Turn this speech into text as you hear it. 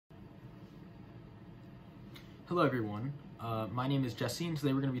Hello everyone, my name is Jesse and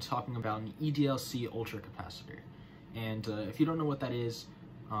today we're going to be talking about an EDLC Ultracapacitor. And if you don't know what that is,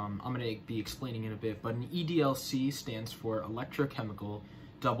 I'm going to be explaining it a bit, but an EDLC stands for Electrochemical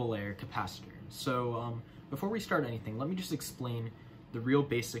Double Layer Capacitor. So before we start anything, let me just explain the real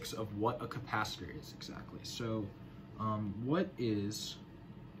basics of what a capacitor is exactly. So what is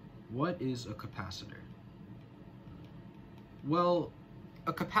a capacitor? Well,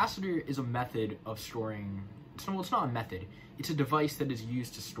 a capacitor is a method of storing, well, it's not a method, it's a device that is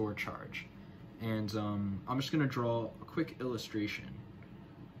used to store charge. And I'm just going to draw a quick illustration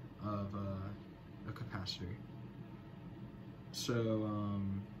of a capacitor. So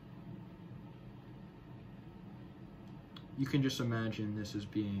you can just imagine this as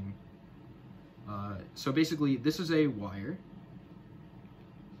being, so basically this is a wire,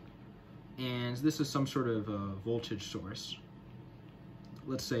 and this is some sort of voltage source.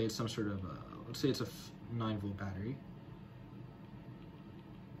 Let's say it's some sort of, let's say it's a 9-volt battery.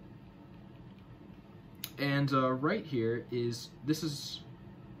 And right here is, this is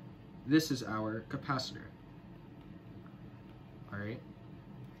our capacitor. All right.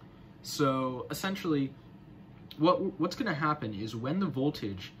 So essentially, what's going to happen is when the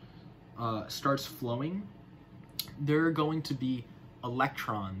voltage starts flowing, there are going to be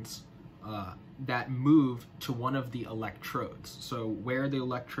electrons that move to one of the electrodes. So where are the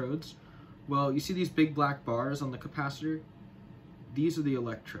electrodes? Well, you see these big black bars on the capacitor? These are the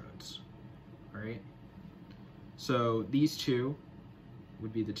electrodes, all right? So these two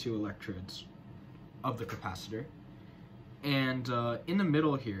would be the two electrodes of the capacitor. And in the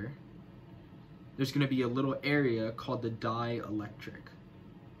middle here, there's going to be a little area called the dielectric.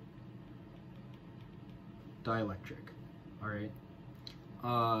 Dielectric, all right?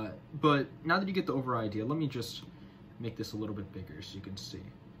 But now that you get the overall idea, let me just make this a little bit bigger so you can see.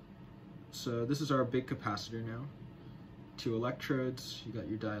 So this is our big capacitor now. Two electrodes, you got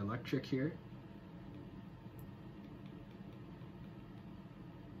your dielectric here.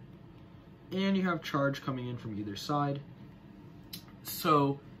 And you have charge coming in from either side.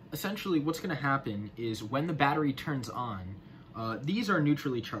 So essentially what's going to happen is when the battery turns on, these are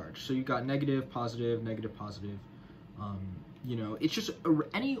neutrally charged. So you've got negative, positive, negative, positive. You know, it's just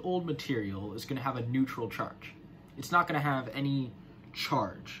any old material is going to have a neutral charge. It's not going to have any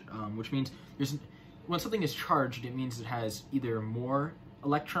charge, which means when something is charged, it means it has either more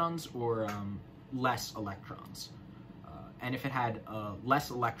electrons or less electrons. And if it had less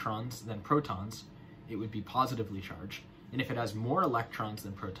electrons than protons, it would be positively charged. And if it has more electrons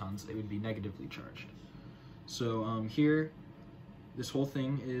than protons, it would be negatively charged. So here, this whole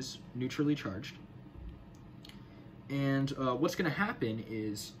thing is neutrally charged. And what's going to happen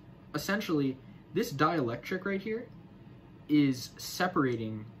is, essentially, this dielectric right here is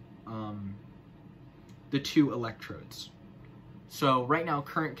separating the two electrodes. So right now,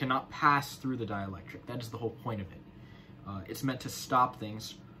 current cannot pass through the dielectric. That is the whole point of it. It's meant to stop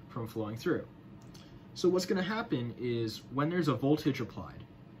things from flowing through. So what's going to happen is when there's a voltage applied,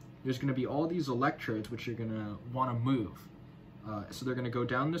 there's going to be all these electrodes which are going to want to move. So they're going to go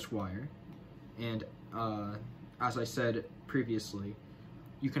down this wire, and as I said previously,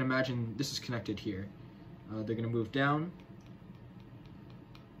 you can imagine this is connected here. They're going to move down,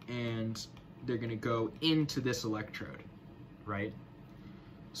 and they're going to go into this electrode, right?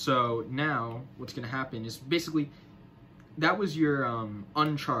 So now what's going to happen is basically that was your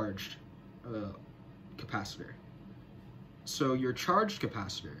uncharged capacitor. So your charged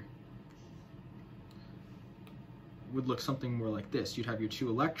capacitor would look something more like this. You'd have your two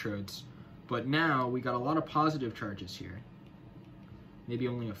electrodes, but now we got a lot of positive charges here, maybe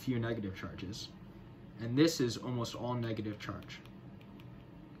only a few negative charges, and this is almost all negative charge.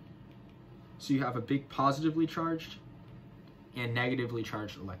 So you have a big positively charged and negatively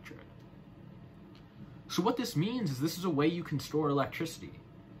charged electrode. So what this means is this is a way you can store electricity,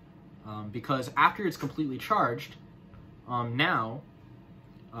 because after it's completely charged, now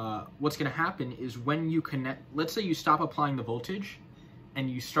what's going to happen is when you connect, let's say you stop applying the voltage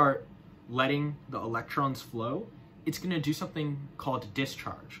and you start letting the electrons flow, it's going to do something called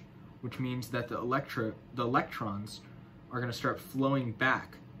discharge, which means that the electrons are going to start flowing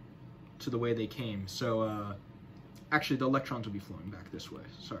back to the way they came. So actually the electrons will be flowing back this way,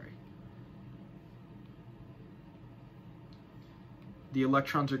 sorry. The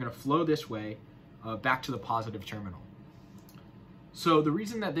electrons are going to flow this way back to the positive terminal. So the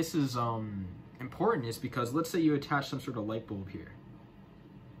reason that this is important is because let's say you attach some sort of light bulb here,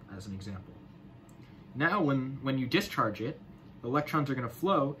 as an example. Now when you discharge it, the electrons are going to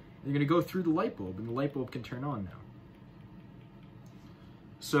flow, they're going to go through the light bulb, and the light bulb can turn on now.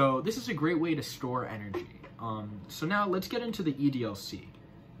 So this is a great way to store energy. So now let's get into the EDLC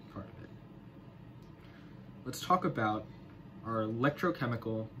part of it. Let's talk about our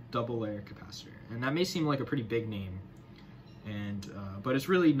electrochemical double layer capacitor. And that may seem like a pretty big name, but it's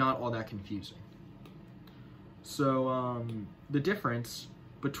really not all that confusing. So the difference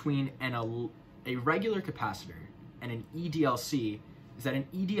between a regular capacitor and an EDLC is that an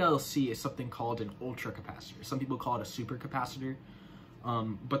EDLC is something called an ultracapacitor. Some people call it a supercapacitor,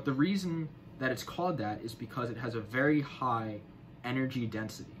 but the reason that it's called that is because it has a very high energy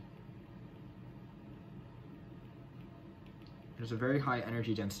density. There's a very high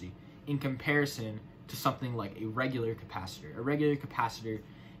energy density in comparison to something like a regular capacitor. A regular capacitor,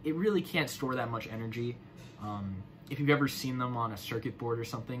 it really can't store that much energy. If you've ever seen them on a circuit board or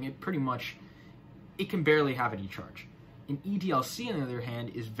something, it can barely have any charge. An EDLC, on the other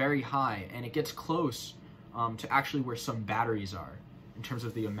hand, is very high, and it gets close to actually where some batteries are in terms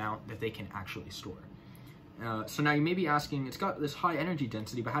of the amount that they can actually store. So now you may be asking, it's got this high energy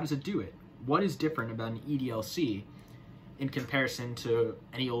density, but how does it do it? What is different about an EDLC in comparison to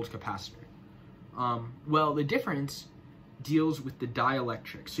any old capacitor? Well, the difference deals with the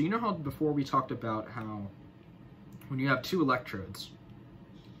dielectric. So you know how before we talked about how when you have two electrodes,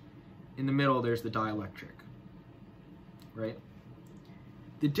 in the middle there's the dielectric, right?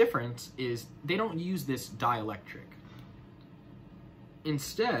 The difference is they don't use this dielectric.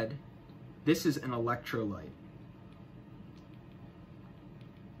 Instead, this is an electrolyte.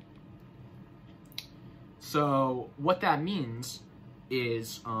 So what that means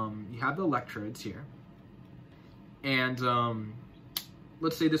is you have the electrodes here, and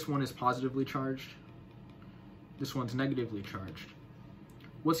let's say this one is positively charged, this one's negatively charged.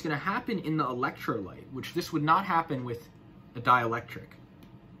 What's going to happen in the electrolyte, which this would not happen with a dielectric,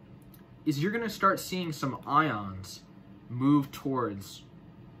 is you're going to start seeing some ions move towards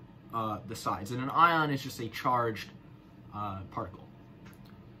the sides. And an ion is just a charged particle.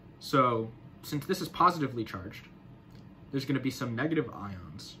 So since this is positively charged, there's going to be some negative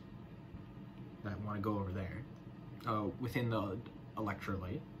ions that want to go over there within the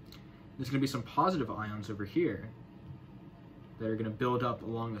electrolyte. There's going to be some positive ions over here that are going to build up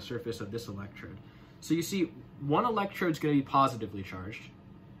along the surface of this electrode. So you see, one electrode is going to be positively charged.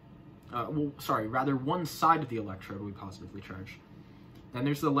 One side of the electrode will be positively charged. Then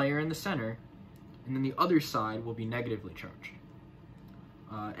there's the layer in the center, and then the other side will be negatively charged.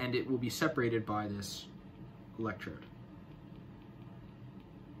 And it will be separated by this electrode.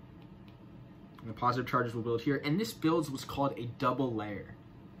 And the positive charges will build here, and this builds what's called a double layer.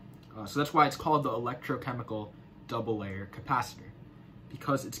 So that's why it's called the electrochemical double layer capacitor,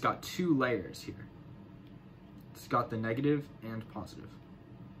 because it's got two layers here. It's got the negative and positive.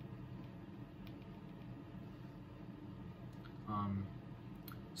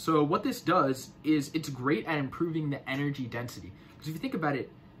 So what this does is it's great at improving the energy density. Because if you think about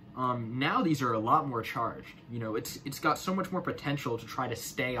it, now these are a lot more charged. You know, it's got so much more potential to try to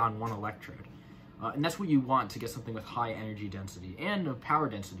stay on one electrode. And that's what you want to get something with high energy density and power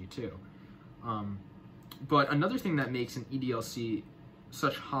density too. But another thing that makes an EDLC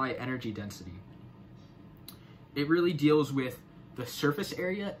such high energy density, it really deals with the surface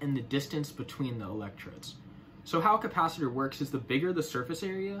area and the distance between the electrodes. So how a capacitor works is the bigger the surface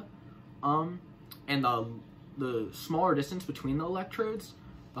area and the smaller distance between the electrodes,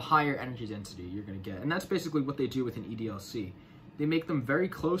 the higher energy density you're going to get. And that's basically what they do with an EDLC. They make them very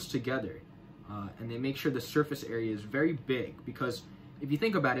close together, and they make sure the surface area is very big, because if you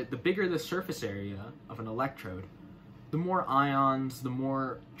think about it, the bigger the surface area of an electrode, the more ions, the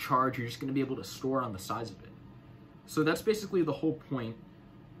more charge you're just going to be able to store on the sides of it. So that's basically the whole point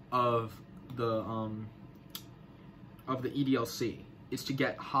of the EDLC, is to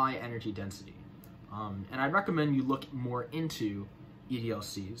get high energy density. And I'd recommend you look more into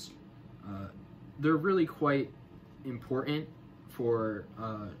EDLCs. They're really quite important for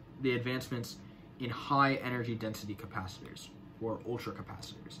the advancements in high energy density capacitors, or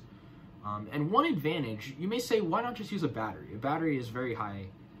ultracapacitors. And one advantage, you may say, why not just use a battery? A battery is very high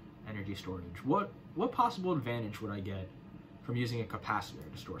energy storage. What possible advantage would I get from using a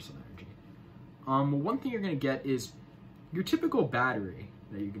capacitor to store some energy? Well, one thing you're going to get is your typical battery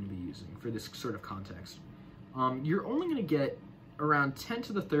that you're going to be using for this sort of context. You're only going to get around 10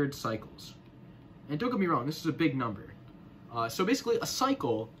 to the third cycles. And don't get me wrong, this is a big number. So basically, a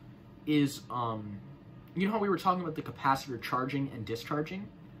cycle is, you know how we were talking about the capacitor charging and discharging?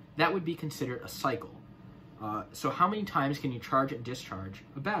 That would be considered a cycle. So how many times can you charge and discharge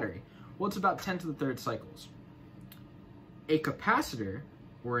a battery? Well, it's about 10 to the third cycles. A capacitor,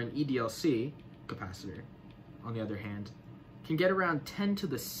 or an EDLC capacitor, on the other hand, can get around 10 to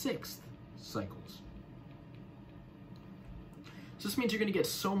the 6th cycles. So this means you're going to get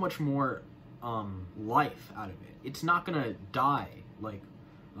so much more life out of it. It's not going to die like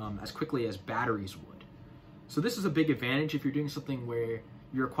as quickly as batteries would. So this is a big advantage if you're doing something where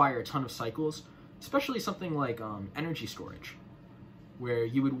you require a ton of cycles, especially something like energy storage, where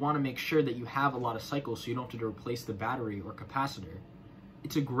you would want to make sure that you have a lot of cycles so you don't have to replace the battery or capacitor.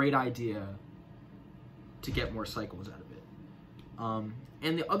 It's a great idea to get more cycles out of it.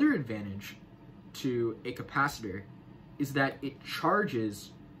 And the other advantage to a capacitor is that it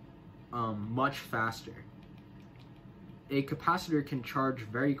charges much faster. A capacitor can charge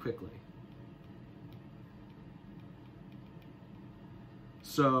very quickly.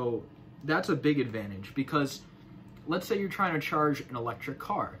 So that's a big advantage, because let's say you're trying to charge an electric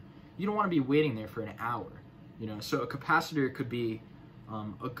car. You don't want to be waiting there for an hour, you know, so a capacitor could be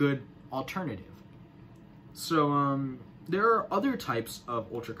a good alternative. So there are other types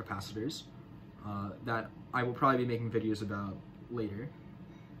of ultracapacitors that I will probably be making videos about later.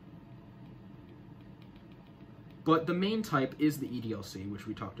 But the main type is the EDLC, which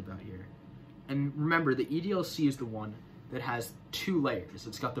we talked about here. And remember, the EDLC is the one that has two layers.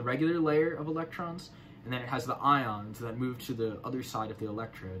 It's got the regular layer of electrons, and then it has the ions that move to the other side of the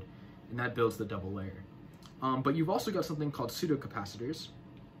electrode, and that builds the double layer. But you've also got something called pseudocapacitors,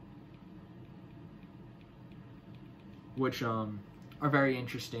 which are very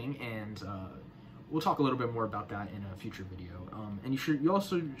interesting, and we'll talk a little bit more about that in a future video. And you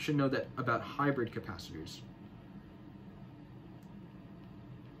also should know that about hybrid capacitors.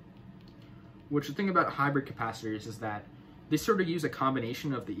 Which the thing about hybrid capacitors is that they sort of use a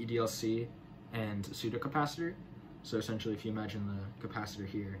combination of the EDLC and pseudocapacitor. So essentially, if you imagine the capacitor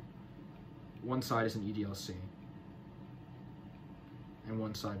here, one side is an EDLC, and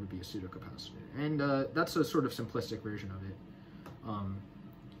one side would be a pseudocapacitor. And that's a sort of simplistic version of it,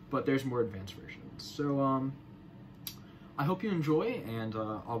 but there's more advanced versions. So I hope you enjoy, and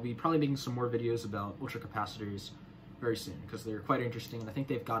I'll be probably making some more videos about ultracapacitors very soon, because they're quite interesting, and I think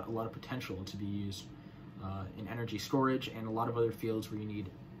they've got a lot of potential to be used in energy storage and a lot of other fields where you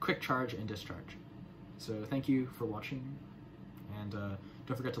need quick charge and discharge. So thank you for watching, and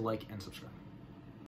don't forget to like and subscribe.